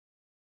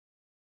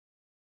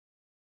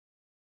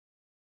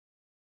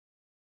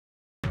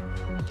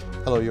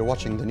Hello, you're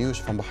watching the news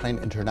from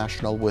Bahrain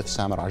International with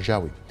Samar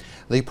Ajawi.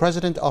 The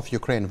President of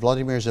Ukraine,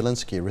 Vladimir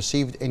Zelensky,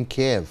 received in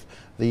Kiev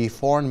the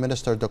Foreign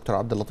Minister Dr.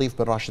 Abdullatif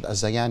bin Rashid Al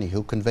Zayani,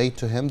 who conveyed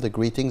to him the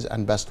greetings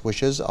and best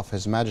wishes of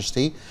His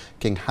Majesty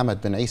King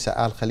Hamad bin Isa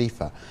Al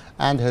Khalifa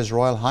and His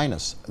Royal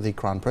Highness the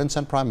Crown Prince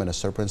and Prime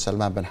Minister Prince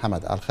Salman bin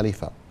Hamad Al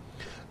Khalifa.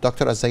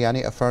 Dr. Al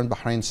Zayani affirmed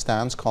Bahrain's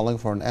stance calling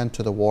for an end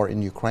to the war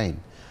in Ukraine.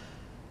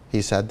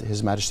 He said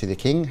His Majesty the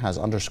King has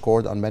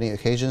underscored on many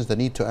occasions the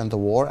need to end the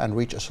war and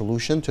reach a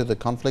solution to the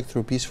conflict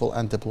through peaceful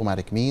and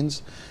diplomatic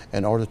means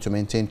in order to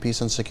maintain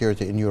peace and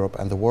security in Europe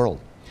and the world.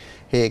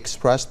 He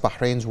expressed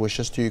Bahrain's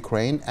wishes to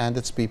Ukraine and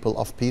its people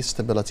of peace,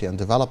 stability and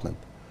development.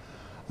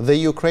 The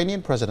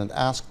Ukrainian President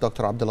asked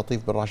Dr.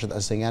 Abdullatif bin Rashid Al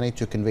Zayani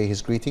to convey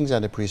his greetings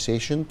and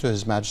appreciation to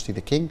His Majesty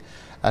the King,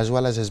 as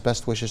well as his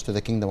best wishes to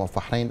the Kingdom of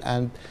Bahrain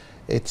and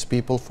its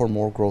people for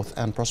more growth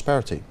and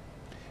prosperity.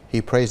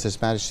 He praised His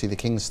Majesty the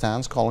King's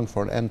stance calling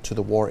for an end to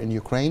the war in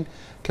Ukraine,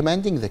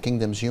 commending the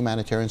Kingdom's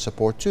humanitarian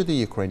support to the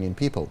Ukrainian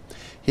people.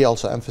 He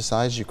also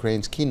emphasized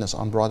Ukraine's keenness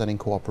on broadening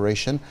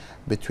cooperation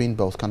between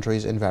both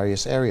countries in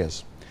various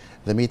areas.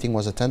 The meeting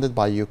was attended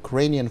by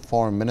Ukrainian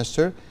Foreign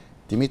Minister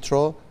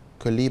Dmytro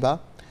Kuleba,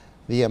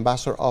 the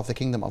Ambassador of the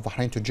Kingdom of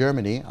Bahrain to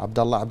Germany,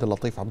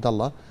 Abdullatif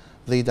Abdullah,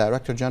 the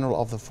Director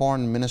General of the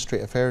Foreign Ministry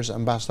Affairs,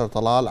 Ambassador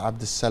Talal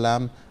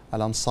Abdussalam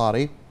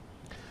Al-Ansari,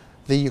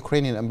 the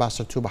Ukrainian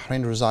ambassador to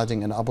Bahrain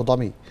residing in Abu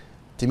Dhabi,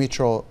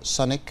 Dmytro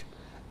Sunik,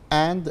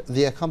 and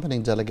the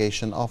accompanying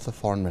delegation of the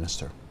foreign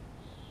minister.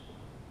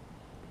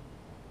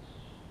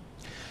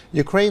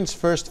 Ukraine's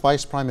first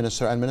Vice Prime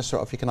Minister and Minister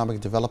of Economic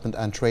Development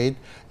and Trade,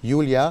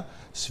 Yulia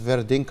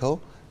Sverdinko,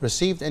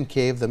 received in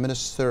Kiev the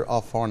Minister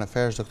of Foreign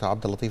Affairs, Dr.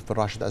 Abdullatif bin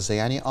Rashid Al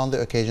Zayani, on the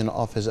occasion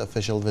of his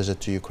official visit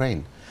to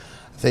Ukraine.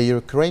 The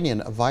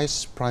Ukrainian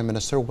Vice Prime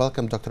Minister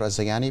welcomed Dr. Al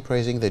Zayani,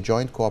 praising the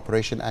joint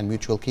cooperation and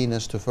mutual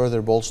keenness to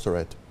further bolster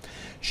it.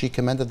 She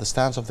commended the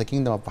stance of the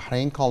Kingdom of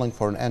Bahrain calling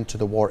for an end to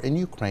the war in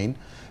Ukraine,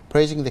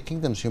 praising the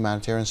Kingdom's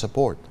humanitarian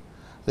support.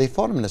 The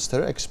Foreign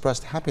Minister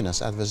expressed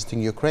happiness at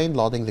visiting Ukraine,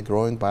 lauding the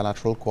growing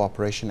bilateral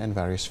cooperation in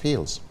various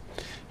fields.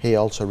 He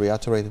also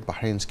reiterated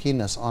Bahrain's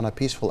keenness on a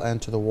peaceful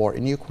end to the war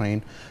in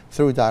Ukraine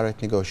through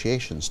direct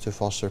negotiations to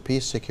foster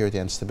peace, security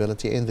and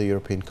stability in the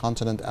European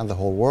continent and the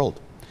whole world.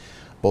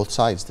 Both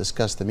sides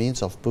discussed the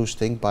means of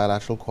boosting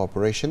bilateral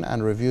cooperation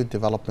and reviewed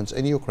developments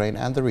in Ukraine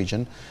and the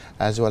region,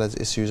 as well as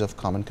issues of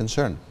common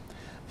concern.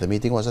 The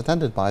meeting was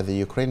attended by the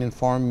Ukrainian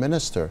Foreign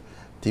Minister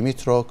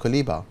Dmytro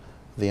Kuleba,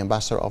 the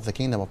Ambassador of the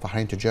Kingdom of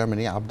Bahrain to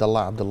Germany,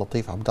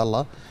 Abdullatif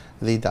Abdullah,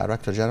 the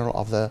Director General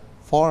of the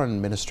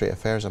Foreign Ministry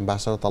Affairs,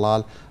 Ambassador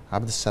Talal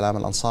Abdussalam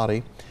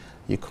Al-Ansari,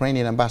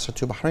 Ukrainian Ambassador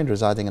to Bahrain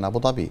residing in Abu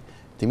Dhabi,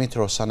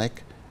 Dmytro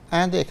Sunik,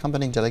 and the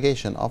accompanying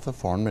delegation of the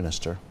Foreign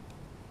Minister.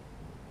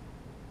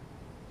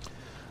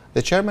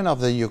 The chairman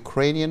of the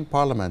Ukrainian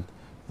Parliament,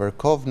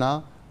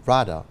 Verkhovna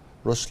Rada,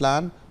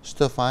 Ruslan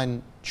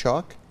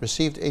Stefanchuk,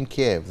 received in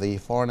Kiev the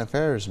Foreign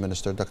Affairs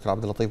Minister, Dr.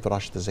 Abdullatif bin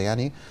Rashid Al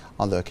Zayani,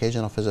 on the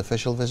occasion of his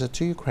official visit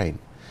to Ukraine.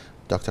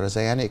 Dr. Al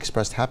Zayani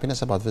expressed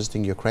happiness about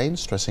visiting Ukraine,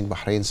 stressing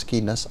Bahrain's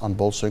keenness on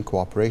bolstering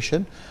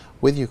cooperation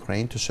with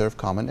Ukraine to serve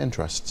common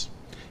interests.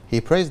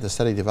 He praised the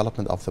steady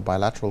development of the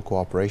bilateral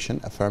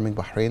cooperation, affirming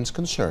Bahrain's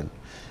concern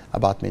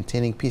about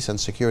maintaining peace and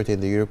security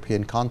in the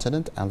European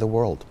continent and the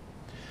world.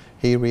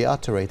 He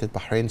reiterated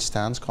Bahrain's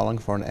stance calling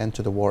for an end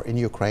to the war in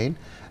Ukraine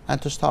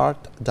and to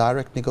start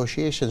direct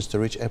negotiations to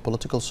reach a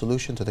political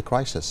solution to the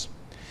crisis.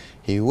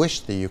 He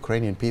wished the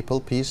Ukrainian people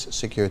peace,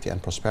 security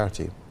and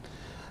prosperity.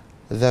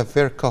 The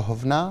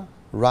Verkhovna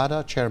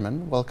Rada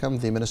chairman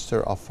welcomed the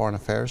Minister of Foreign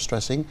Affairs,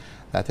 stressing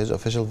that his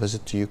official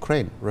visit to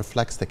Ukraine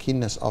reflects the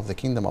keenness of the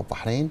Kingdom of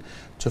Bahrain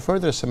to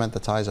further cement the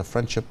ties of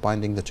friendship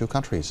binding the two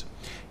countries.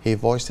 He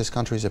voiced his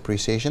country's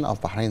appreciation of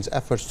Bahrain's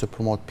efforts to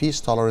promote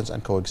peace, tolerance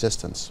and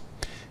coexistence.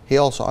 He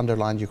also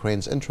underlined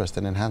Ukraine's interest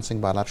in enhancing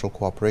bilateral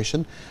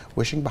cooperation,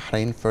 wishing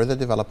Bahrain further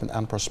development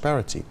and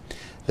prosperity.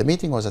 The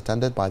meeting was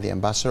attended by the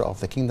Ambassador of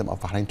the Kingdom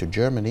of Bahrain to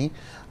Germany,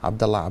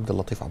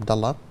 Abdullatif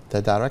Abdullah,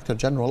 the Director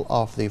General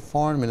of the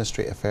Foreign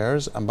Ministry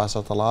Affairs,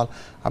 Ambassador Talal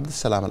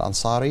Abdussalam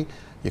Al-Ansari,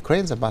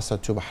 Ukraine's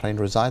Ambassador to Bahrain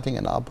residing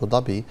in Abu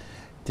Dhabi,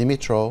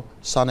 Dmytro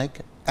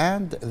Sunik,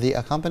 and the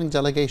accompanying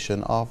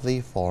delegation of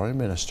the Foreign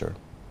Minister.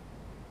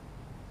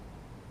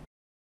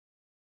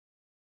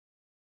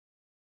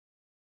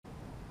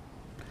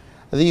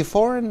 The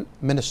Foreign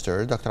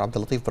Minister, Dr.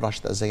 Abdullatif bin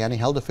Rashid Al Zayani,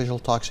 held official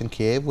talks in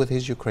Kiev with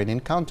his Ukrainian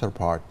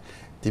counterpart,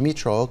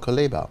 Dmytro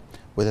Kuleba,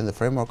 within the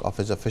framework of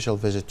his official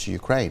visit to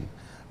Ukraine.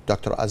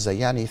 Dr. Al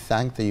Zayani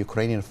thanked the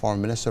Ukrainian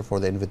Foreign Minister for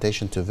the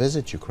invitation to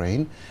visit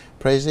Ukraine,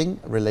 praising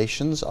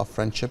relations of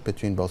friendship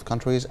between both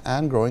countries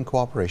and growing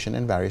cooperation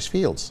in various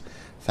fields,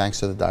 thanks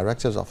to the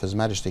directives of His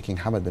Majesty King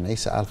Hamad bin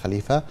Isa Al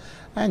Khalifa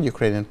and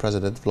Ukrainian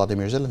President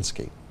Vladimir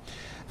Zelensky.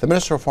 The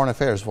Minister of Foreign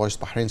Affairs voiced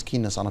Bahrain's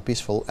keenness on a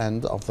peaceful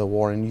end of the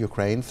war in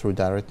Ukraine through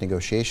direct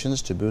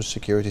negotiations to boost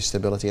security,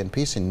 stability and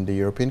peace in the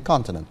European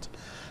continent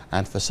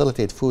and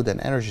facilitate food and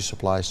energy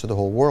supplies to the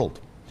whole world.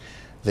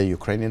 The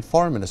Ukrainian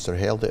Foreign Minister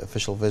hailed the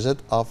official visit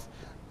of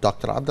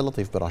Dr.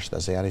 Abdulatif bin Rashid Al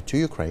Zayani to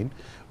Ukraine,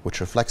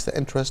 which reflects the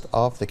interest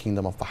of the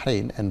Kingdom of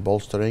Bahrain in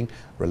bolstering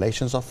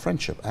relations of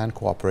friendship and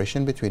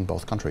cooperation between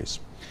both countries.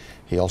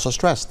 He also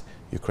stressed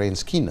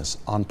Ukraine's keenness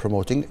on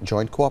promoting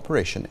joint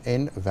cooperation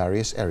in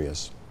various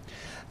areas.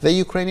 The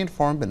Ukrainian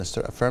foreign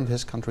minister affirmed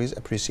his country's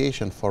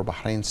appreciation for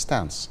Bahrain's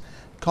stance,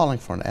 calling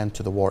for an end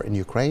to the war in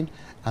Ukraine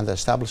and the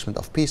establishment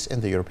of peace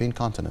in the European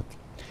continent.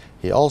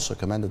 He also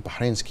commended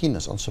Bahrain's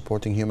keenness on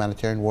supporting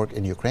humanitarian work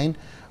in Ukraine,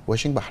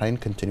 wishing Bahrain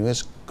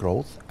continuous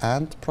growth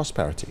and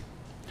prosperity.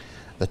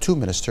 The two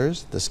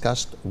ministers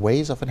discussed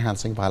ways of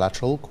enhancing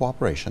bilateral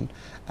cooperation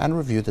and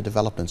reviewed the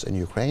developments in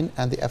Ukraine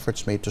and the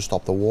efforts made to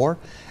stop the war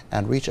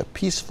and reach a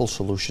peaceful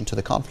solution to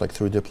the conflict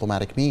through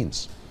diplomatic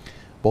means.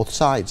 Both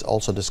sides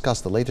also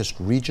discussed the latest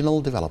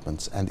regional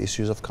developments and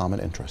issues of common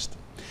interest.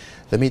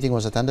 The meeting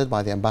was attended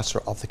by the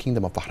ambassador of the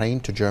Kingdom of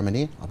Bahrain to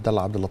Germany,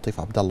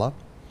 Abdulatif Abdullah,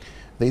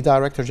 the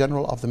Director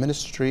General of the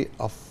Ministry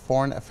of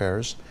Foreign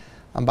Affairs,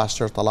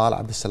 Ambassador Talal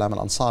Abdessalam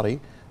Al-Ansari,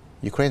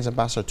 Ukraine's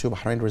ambassador to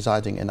Bahrain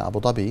residing in Abu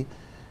Dhabi,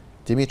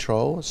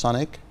 Dimitro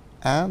Sonik,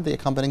 and the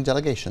accompanying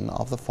delegation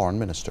of the foreign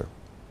minister.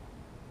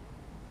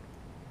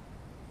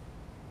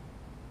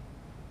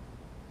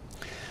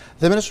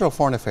 The Minister of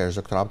Foreign Affairs,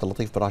 Dr.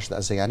 Abdulatif bin Rashid Al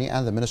Zayani,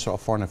 and the Minister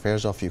of Foreign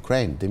Affairs of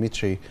Ukraine,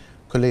 Dmitry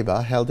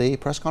Kuleba, held a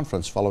press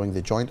conference following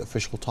the joint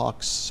official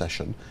talks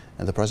session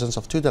in the presence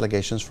of two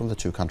delegations from the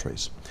two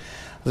countries.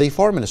 The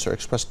foreign minister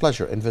expressed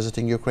pleasure in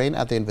visiting Ukraine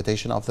at the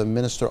invitation of the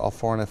Minister of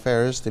Foreign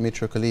Affairs,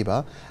 Dmitry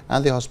Kuleba,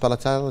 and the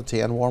hospitality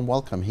and warm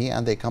welcome he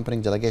and the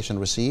accompanying delegation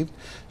received,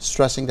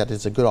 stressing that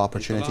it's a good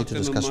opportunity to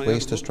discuss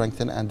ways to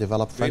strengthen and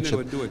develop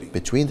friendship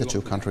between the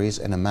two countries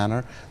in a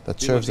manner that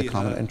serves the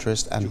common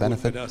interest and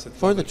benefit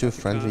for the two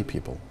friendly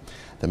people.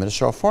 The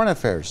Minister of Foreign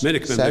Affairs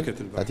said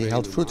that he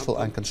held fruitful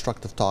and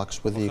constructive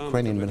talks with the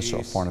Ukrainian Minister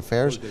of Foreign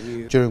Affairs,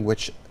 during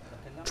which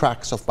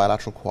tracks of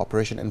bilateral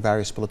cooperation in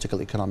various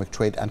political, economic,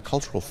 trade and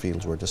cultural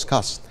fields were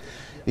discussed.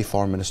 The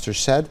foreign minister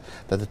said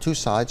that the two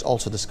sides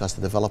also discussed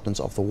the developments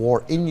of the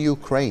war in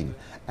Ukraine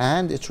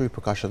and its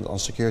repercussions on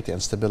security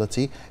and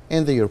stability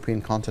in the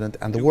European continent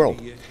and the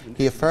world.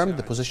 He affirmed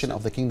the position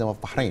of the Kingdom of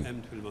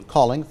Bahrain,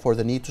 calling for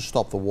the need to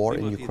stop the war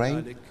in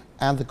Ukraine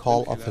and the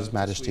call of His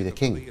Majesty the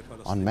King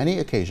on many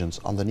occasions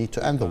on the need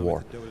to end the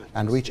war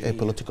and reach a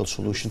political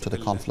solution to the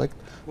conflict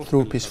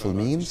through peaceful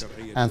means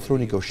and through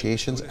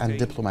negotiations and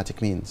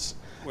diplomatic means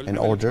in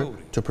order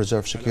to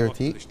preserve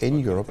security in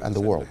Europe and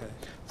the world.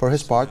 For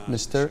his part,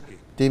 Mr.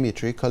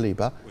 Dmitry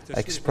Kuleba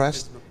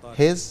expressed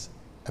his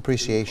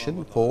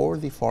appreciation for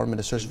the foreign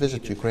minister's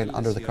visit to Ukraine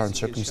under the current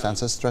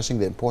circumstances, stressing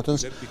the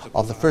importance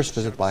of the first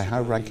visit by a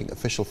high-ranking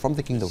official from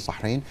the Kingdom of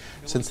Bahrain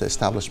since the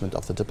establishment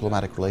of the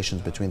diplomatic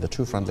relations between the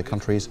two friendly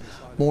countries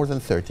more than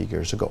 30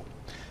 years ago.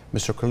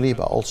 Mr.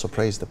 Kuleba also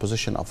praised the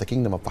position of the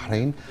Kingdom of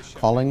Bahrain,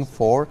 calling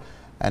for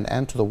an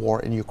end to the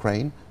war in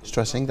Ukraine,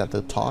 stressing that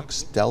the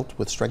talks dealt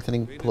with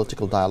strengthening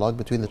political dialogue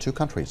between the two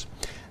countries.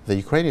 The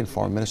Ukrainian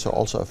foreign minister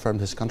also affirmed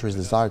his country's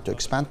desire to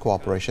expand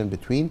cooperation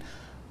between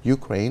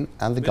Ukraine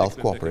and the Gulf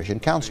Cooperation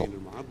Council,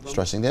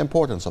 stressing the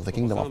importance of the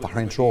Kingdom of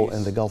Bahrain's role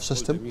in the Gulf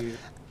system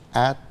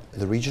at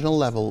the regional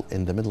level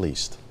in the Middle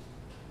East.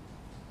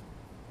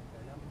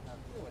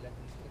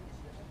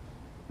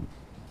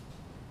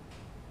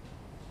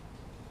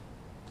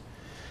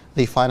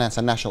 The Finance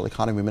and National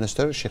Economy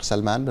Minister, Sheikh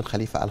Salman bin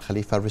Khalifa Al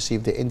Khalifa,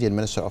 received the Indian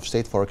Minister of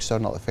State for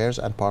External Affairs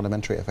and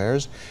Parliamentary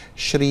Affairs,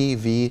 Shri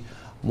V.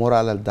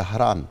 Mural Al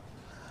Dahran.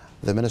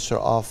 The Minister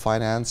of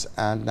Finance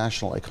and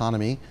National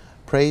Economy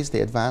praised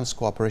the advanced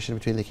cooperation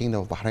between the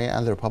Kingdom of Bahrain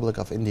and the Republic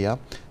of India,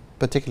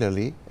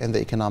 particularly in the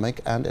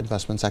economic and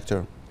investment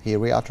sector. He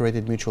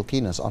reiterated mutual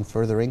keenness on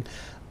furthering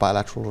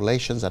bilateral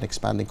relations and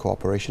expanding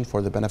cooperation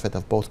for the benefit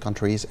of both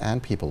countries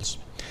and peoples.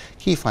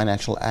 Key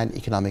financial and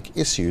economic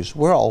issues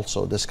were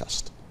also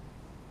discussed.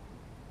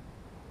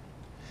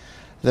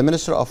 The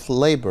Minister of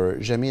Labour,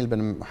 Jamil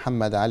bin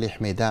Muhammad Ali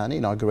Hmeidan,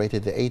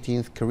 inaugurated the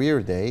 18th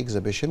Career Day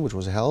exhibition, which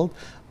was held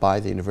by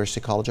the University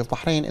College of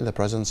Bahrain in the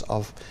presence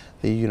of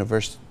the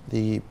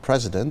University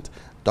President,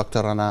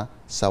 Dr. Rana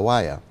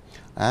Sawaya,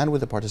 and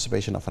with the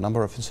participation of a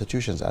number of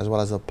institutions as well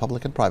as the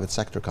public and private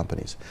sector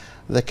companies.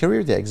 The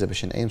Career Day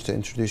exhibition aims to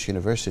introduce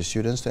university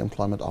students to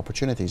employment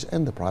opportunities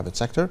in the private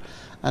sector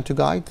and to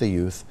guide the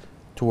youth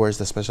towards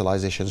the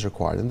specializations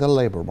required in the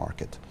labor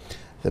market.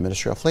 The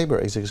Ministry of Labour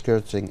is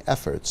exerting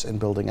efforts in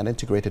building an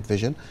integrated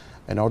vision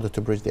in order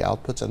to bridge the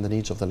outputs and the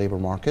needs of the labour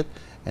market,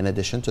 in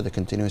addition to the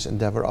continuous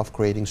endeavour of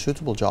creating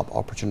suitable job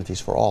opportunities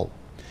for all.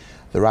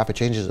 The rapid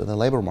changes in the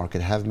labour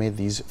market have made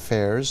these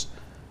fairs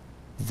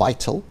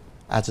vital,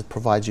 as it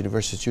provides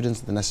university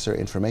students the necessary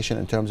information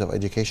in terms of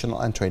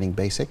educational and training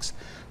basics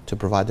to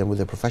provide them with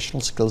the professional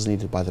skills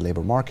needed by the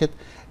labour market,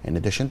 in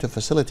addition to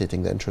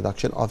facilitating the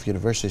introduction of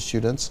university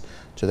students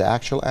to the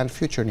actual and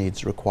future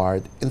needs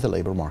required in the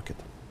labour market.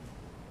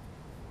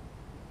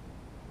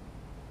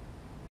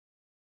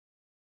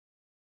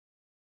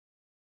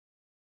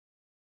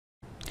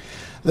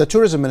 The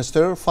Tourism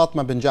Minister,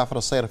 Fatma bin Jafar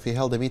Al-Sayrafi,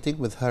 held a meeting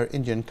with her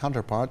Indian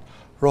counterpart,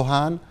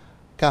 Rohan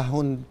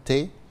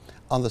Kahunte,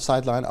 on the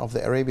sideline of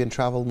the Arabian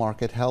travel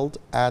market held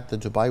at the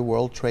Dubai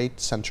World Trade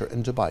Center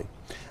in Dubai.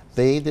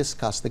 They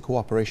discussed the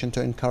cooperation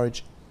to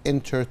encourage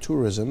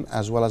inter-tourism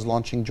as well as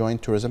launching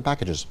joint tourism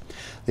packages.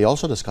 They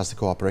also discussed the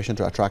cooperation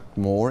to attract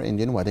more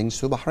Indian weddings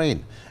to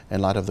Bahrain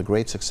in light of the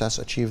great success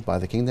achieved by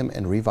the kingdom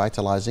in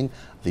revitalizing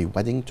the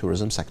wedding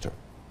tourism sector.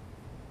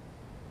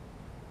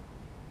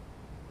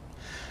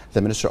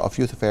 The Minister of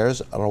Youth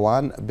Affairs,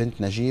 Rawan bint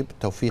Najib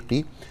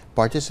Tawfiqi,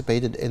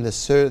 participated in the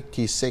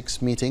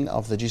 36th meeting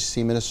of the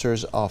GCC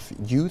Ministers of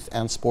Youth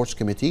and Sports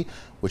Committee,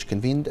 which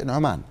convened in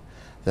Oman.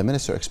 The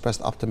minister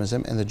expressed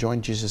optimism in the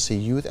joint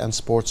GCC Youth and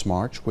Sports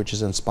March, which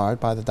is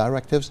inspired by the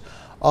directives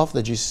of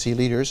the GCC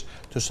leaders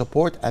to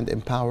support and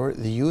empower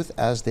the youth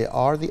as they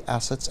are the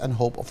assets and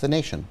hope of the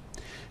nation.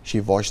 She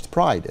voiced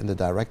pride in the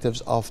directives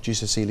of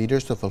GCC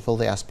leaders to fulfill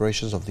the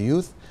aspirations of the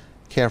youth,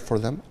 care for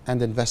them,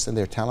 and invest in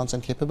their talents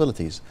and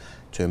capabilities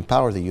to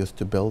empower the youth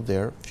to build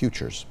their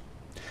futures.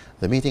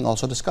 The meeting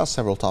also discussed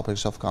several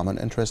topics of common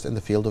interest in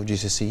the field of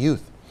GCC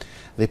youth.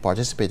 The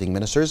participating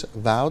ministers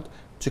vowed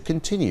to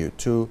continue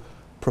to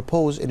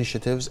propose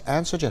initiatives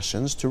and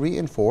suggestions to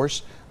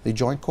reinforce the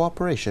joint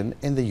cooperation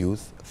in the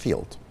youth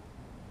field.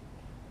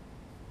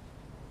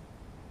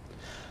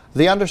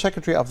 The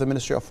Undersecretary of the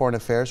Ministry of Foreign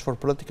Affairs for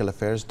Political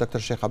Affairs, Dr.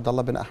 Sheikh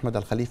Abdullah bin Ahmed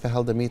Al Khalifa,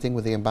 held a meeting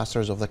with the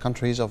ambassadors of the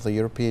countries of the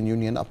European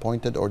Union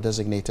appointed or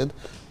designated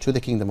to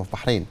the Kingdom of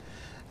Bahrain.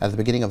 At the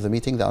beginning of the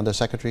meeting, the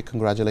Undersecretary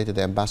congratulated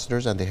the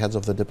ambassadors and the heads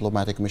of the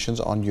diplomatic missions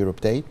on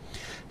Europe Day.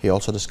 He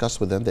also discussed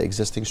with them the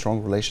existing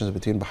strong relations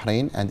between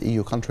Bahrain and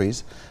EU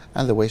countries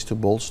and the ways to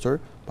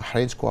bolster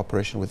Bahrain's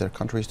cooperation with their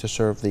countries to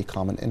serve the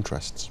common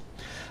interests.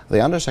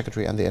 The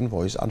Undersecretary and the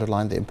envoys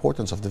underlined the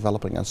importance of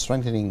developing and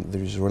strengthening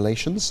these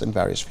relations in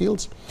various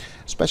fields,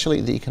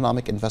 especially the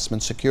economic,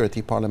 investment,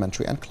 security,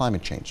 parliamentary and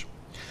climate change.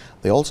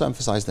 They also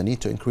emphasized the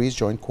need to increase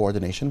joint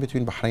coordination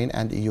between Bahrain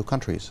and EU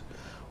countries,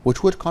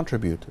 which would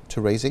contribute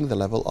to raising the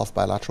level of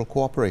bilateral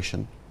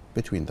cooperation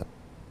between them.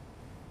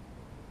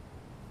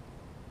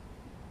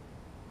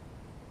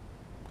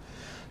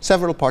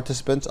 Several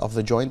participants of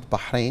the joint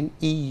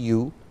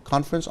Bahrain-EU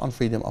Conference on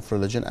Freedom of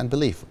Religion and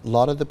Belief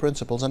lauded the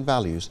principles and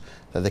values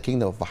that the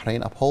Kingdom of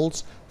Bahrain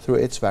upholds through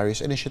its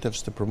various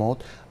initiatives to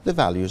promote the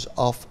values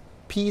of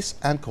peace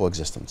and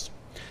coexistence.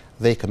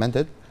 They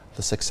commended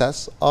the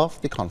success of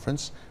the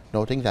conference,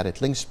 noting that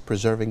it links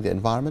preserving the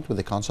environment with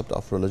the concept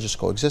of religious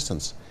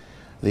coexistence.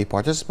 The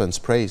participants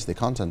praised the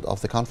content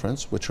of the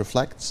conference, which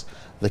reflects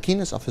the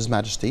keenness of His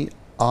Majesty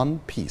on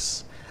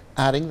peace,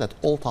 adding that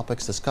all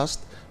topics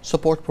discussed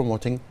support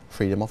promoting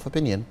freedom of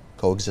opinion,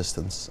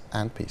 coexistence,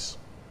 and peace.